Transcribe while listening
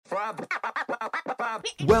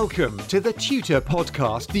Welcome to the Tutor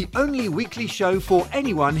Podcast, the only weekly show for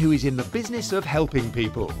anyone who is in the business of helping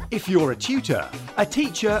people. If you're a tutor, a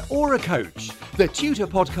teacher, or a coach, the Tutor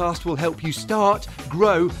Podcast will help you start,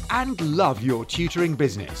 grow, and love your tutoring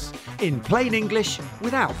business. In plain English,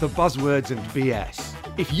 without the buzzwords and BS.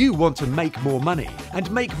 If you want to make more money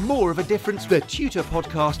and make more of a difference, the Tutor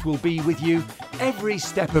Podcast will be with you every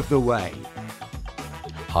step of the way.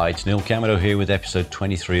 Hi, it's Neil Camero here with episode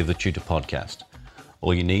 23 of the Tutor Podcast.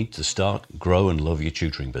 All you need to start, grow and love your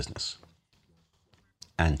tutoring business.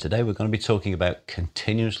 And today we're going to be talking about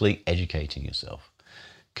continuously educating yourself.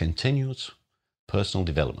 Continuous Personal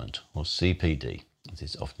Development, or CPD, as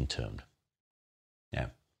it's often termed.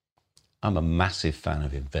 Now, I'm a massive fan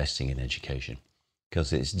of investing in education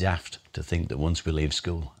because it's daft to think that once we leave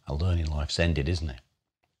school, our learning life's ended, isn't it?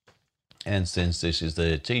 And since this is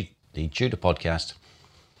the Tutor Podcast,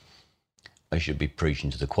 I should be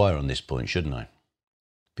preaching to the choir on this point, shouldn't I?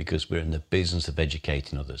 Because we're in the business of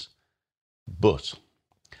educating others. But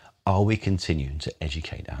are we continuing to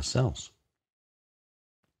educate ourselves?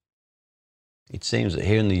 It seems that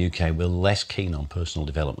here in the UK, we're less keen on personal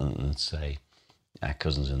development than, say, our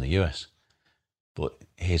cousins in the US. But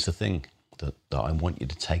here's the thing that I want you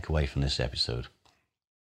to take away from this episode.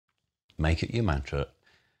 Make it your mantra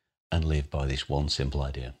and live by this one simple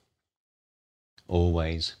idea.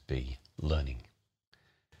 Always be learning.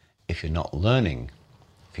 If you're not learning,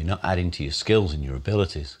 if you're not adding to your skills and your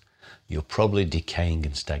abilities, you're probably decaying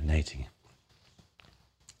and stagnating.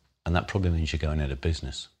 And that probably means you're going out of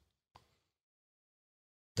business.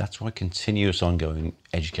 That's why continuous ongoing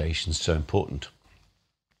education is so important.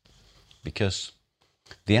 Because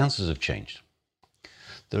the answers have changed.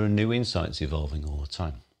 There are new insights evolving all the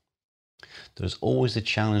time. There's always a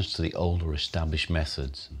challenge to the old or established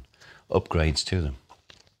methods and upgrades to them.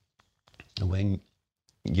 And when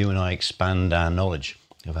you and I expand our knowledge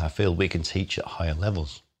of our field, we can teach at higher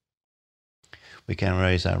levels. We can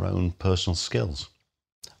raise our own personal skills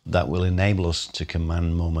that will enable us to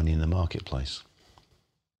command more money in the marketplace.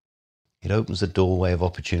 It opens the doorway of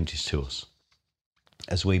opportunities to us.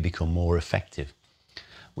 As we become more effective,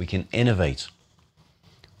 we can innovate.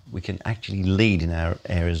 We can actually lead in our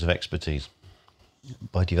areas of expertise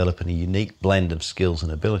by developing a unique blend of skills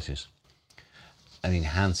and abilities and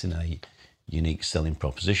enhancing a unique selling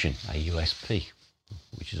proposition, a USP,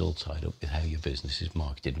 which is all tied up with how your business is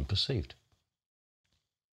marketed and perceived.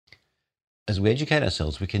 As we educate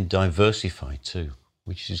ourselves, we can diversify too,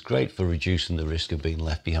 which is great for reducing the risk of being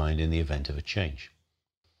left behind in the event of a change.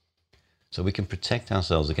 So we can protect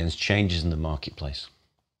ourselves against changes in the marketplace,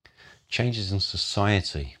 changes in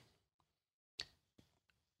society,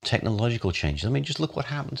 technological changes. I mean, just look what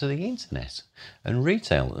happened to the internet and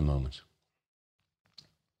retail at the moment.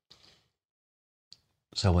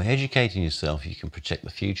 So by educating yourself, you can protect the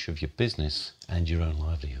future of your business and your own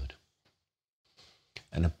livelihood.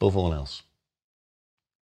 And above all else,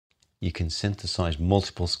 you can synthesize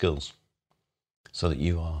multiple skills so that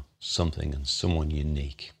you are something and someone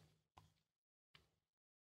unique.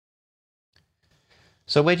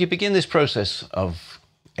 So where do you begin this process of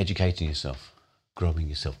educating yourself, growing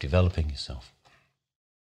yourself, developing yourself?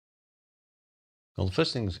 Well, the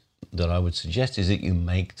first thing that I would suggest is that you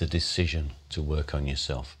make the decision to work on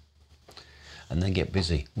yourself and then get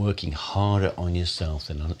busy working harder on yourself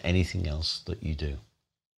than on anything else that you do.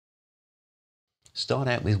 Start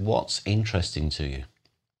out with what's interesting to you.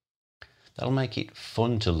 That'll make it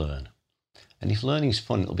fun to learn. And if learning is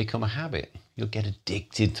fun, it'll become a habit. You'll get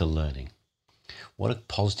addicted to learning. What a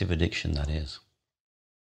positive addiction that is.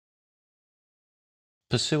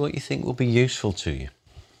 Pursue what you think will be useful to you.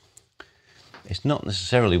 It's not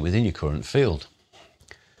necessarily within your current field.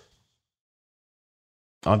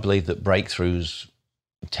 I believe that breakthroughs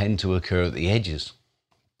tend to occur at the edges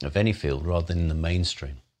of any field rather than in the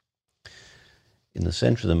mainstream. In the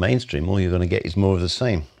centre of the mainstream, all you're going to get is more of the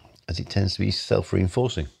same, as it tends to be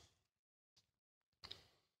self-reinforcing.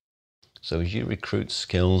 So as you recruit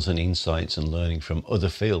skills and insights and learning from other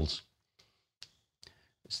fields,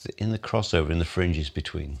 it's in the crossover, in the fringes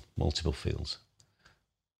between multiple fields,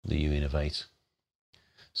 that you innovate,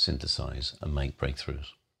 synthesize, and make breakthroughs.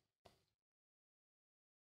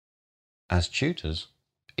 As tutors,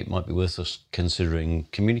 it might be worth us considering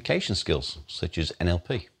communication skills such as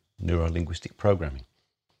NLP, Neuro-Linguistic Programming.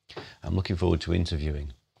 I'm looking forward to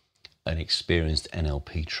interviewing an experienced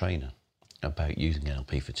NLP trainer about using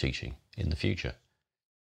NLP for teaching in the future.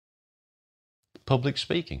 Public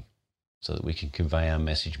speaking, so that we can convey our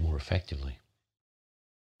message more effectively.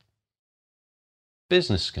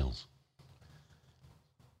 Business skills.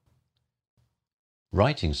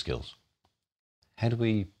 Writing skills. How do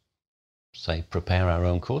we say, prepare our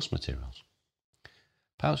own course materials.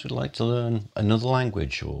 Perhaps we'd like to learn another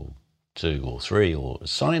language or 2 or 3 or a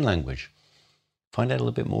sign language. Find out a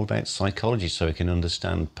little bit more about psychology so we can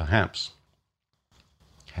understand, perhaps,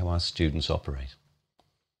 how our students operate.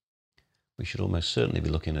 We should almost certainly be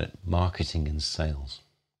looking at marketing and sales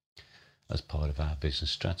as part of our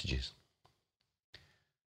business strategies.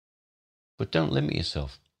 But don't limit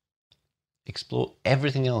yourself. Explore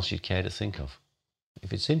everything else you'd care to think of.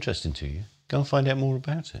 If it's interesting to you, go and find out more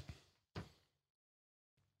about it.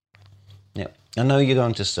 Now, I know you're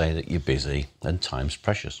going to say that you're busy and time's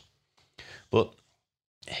precious. But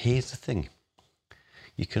here's the thing.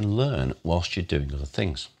 You can learn whilst you're doing other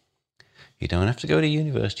things. You don't have to go to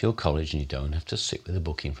university or college, and you don't have to sit with a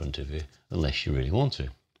book in front of you unless you really want to.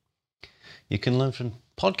 You can learn from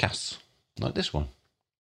podcasts like this one.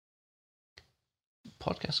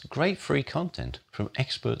 Podcasts, great free content from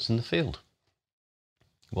experts in the field.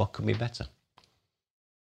 What could be better?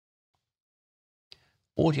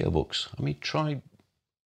 Audiobooks. I mean, try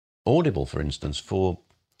Audible, for instance, for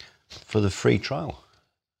the free trial.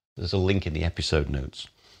 There's a link in the episode notes.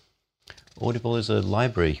 Audible is a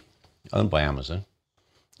library owned by Amazon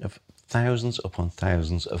of thousands upon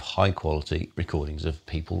thousands of high quality recordings of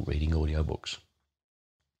people reading audiobooks.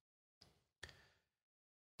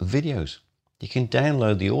 Videos. You can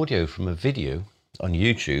download the audio from a video on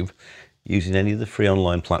YouTube using any of the free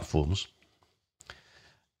online platforms.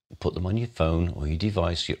 Put them on your phone or your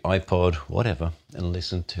device, your iPod, whatever, and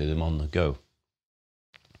listen to them on the go.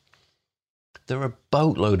 There are a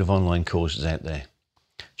boatload of online courses out there.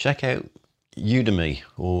 Check out Udemy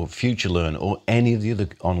or FutureLearn or any of the other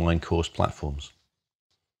online course platforms.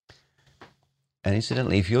 And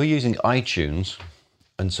incidentally, if you're using iTunes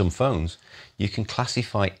and some phones, you can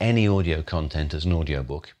classify any audio content as an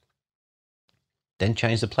audiobook. Then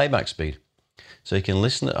change the playback speed so you can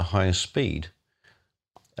listen at a higher speed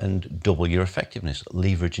and double your effectiveness,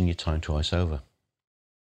 leveraging your time twice over.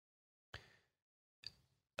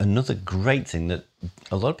 Another great thing that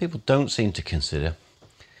a lot of people don't seem to consider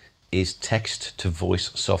is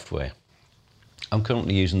text-to-voice software. I'm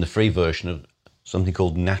currently using the free version of something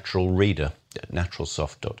called Natural Reader at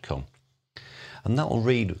naturalsoft.com. And that will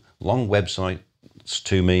read long websites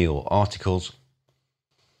to me or articles.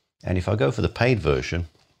 And if I go for the paid version,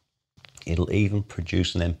 it'll even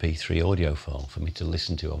produce an MP3 audio file for me to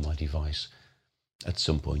listen to on my device at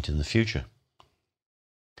some point in the future.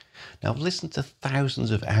 Now, I've listened to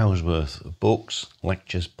thousands of hours worth of books,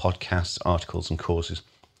 lectures, podcasts, articles and courses,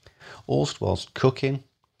 all whilst cooking,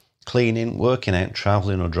 cleaning, working out,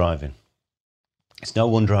 travelling or driving. It's no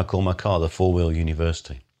wonder I call my car the four-wheel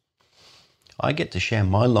university. I get to share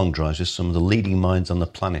my long drives with some of the leading minds on the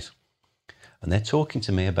planet, and they're talking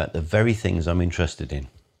to me about the very things I'm interested in.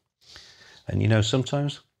 And you know,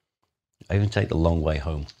 sometimes I even take the long way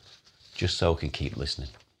home just so I can keep listening.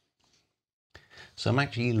 So I'm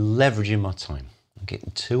actually leveraging my time. I'm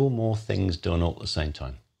getting 2 or more things done all at the same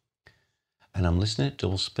time. And I'm listening at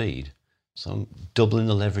double speed, so I'm doubling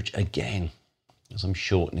the leverage again as I'm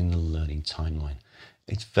shortening the learning timeline.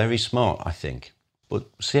 It's very smart, I think. But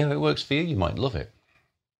see how it works for you? You might love it.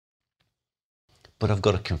 But I've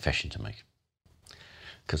got a confession to make.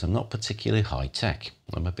 Because I'm not particularly high tech.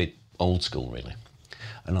 I'm a bit old school, really.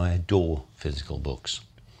 And I adore physical books.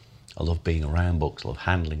 I love being around books, I love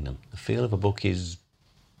handling them. The feel of a book is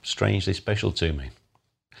strangely special to me.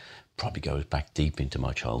 Probably goes back deep into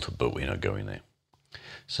my childhood, but we're not going there.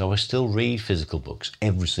 So I still read physical books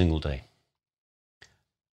every single day.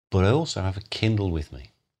 But I also have a Kindle with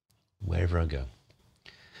me wherever I go.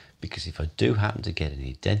 Because if I do happen to get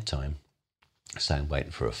any dead time, say I'm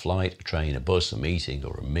waiting for a flight, a train, a bus, a meeting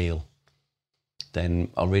or a meal,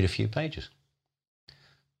 then I'll read a few pages.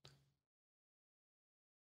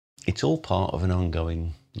 It's all part of an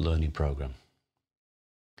ongoing learning program.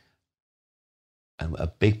 And a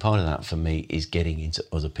big part of that for me is getting into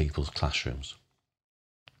other people's classrooms.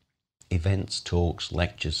 Events, talks,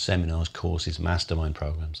 lectures, seminars, courses, mastermind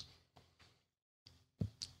programs.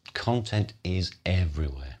 Content is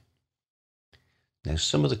everywhere. Now,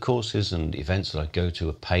 some of the courses and events that I go to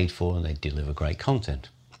are paid for and they deliver great content.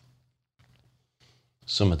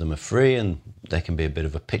 Some of them are free and they can be a bit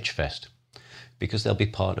of a pitch fest because they'll be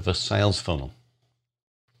part of a sales funnel.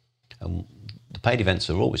 And the paid events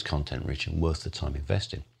are always content rich and worth the time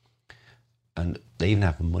invested. And they even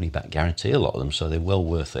have a money back guarantee, a lot of them, so they're well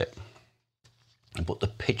worth it. But the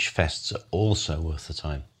pitch fests are also worth the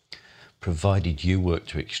time, provided you work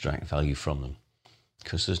to extract value from them.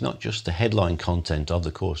 Because there's not just the headline content of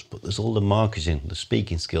the course, but there's all the marketing, the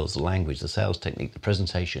speaking skills, the language, the sales technique, the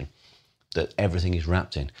presentation, that everything is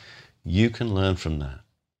wrapped in. You can learn from that.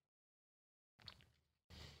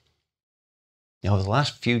 Now, over the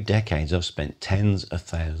last few decades, I've spent tens of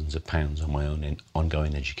thousands of pounds on my own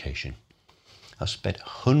ongoing education. I've spent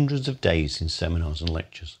hundreds of days in seminars and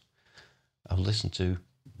lectures. I've listened to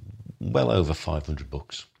well over 500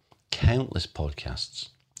 books, countless podcasts,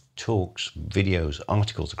 talks, videos,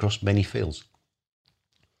 articles across many fields.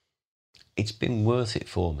 It's been worth it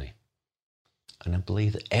for me. And I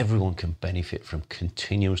believe that everyone can benefit from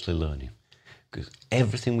continuously learning, because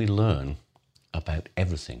everything we learn about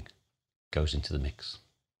everything goes into the mix.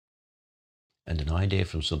 And an idea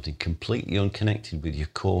from something completely unconnected with your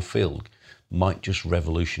core field might just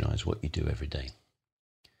revolutionize what you do every day.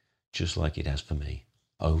 Just like it has for me,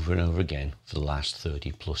 over and over again for the last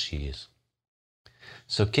 30 plus years.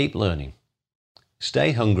 So keep learning,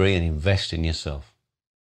 stay hungry and invest in yourself.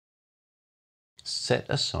 Set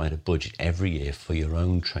aside a budget every year for your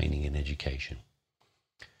own training and education.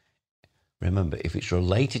 Remember, if it's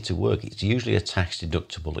related to work, it's usually a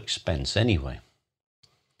tax-deductible expense anyway.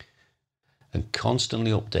 And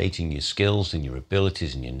constantly updating your skills and your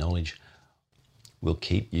abilities and your knowledge will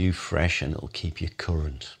keep you fresh and it'll keep you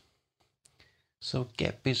current. So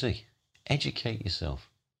get busy, educate yourself.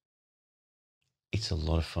 It's a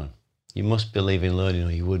lot of fun. You must believe in learning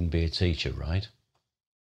or you wouldn't be a teacher, right?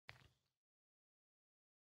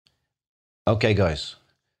 Okay, guys.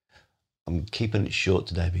 I'm keeping it short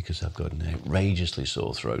today because I've got an outrageously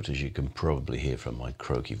sore throat, as you can probably hear from my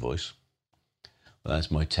croaky voice. Well,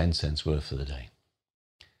 that's my 10 cents worth for the day.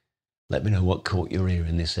 Let me know what caught your ear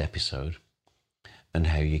in this episode and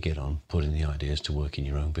how you get on putting the ideas to work in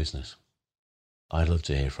your own business. I'd love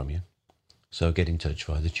to hear from you, so get in touch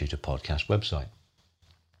via the Tutor Podcast website.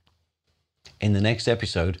 In the next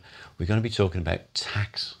episode, we're going to be talking about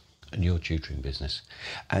tax and your tutoring business.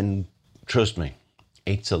 And trust me,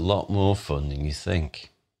 it's a lot more fun than you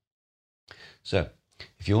think. So,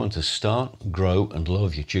 if you want to start, grow and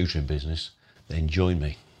love your tutoring business, then join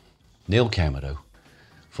me, Neil Camado,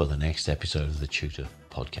 for the next episode of the Tutor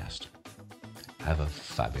Podcast. Have a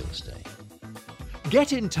fabulous day.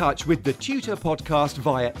 Get in touch with the Tutor Podcast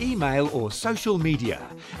via email or social media,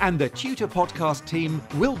 and the Tutor Podcast team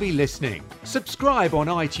will be listening. Subscribe on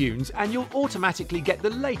iTunes and you'll automatically get the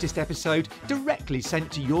latest episode directly sent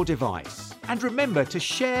to your device. And remember to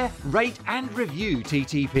share, rate and review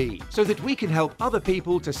TTP so that we can help other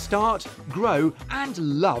people to start, grow and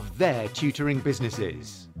love their tutoring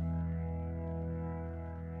businesses.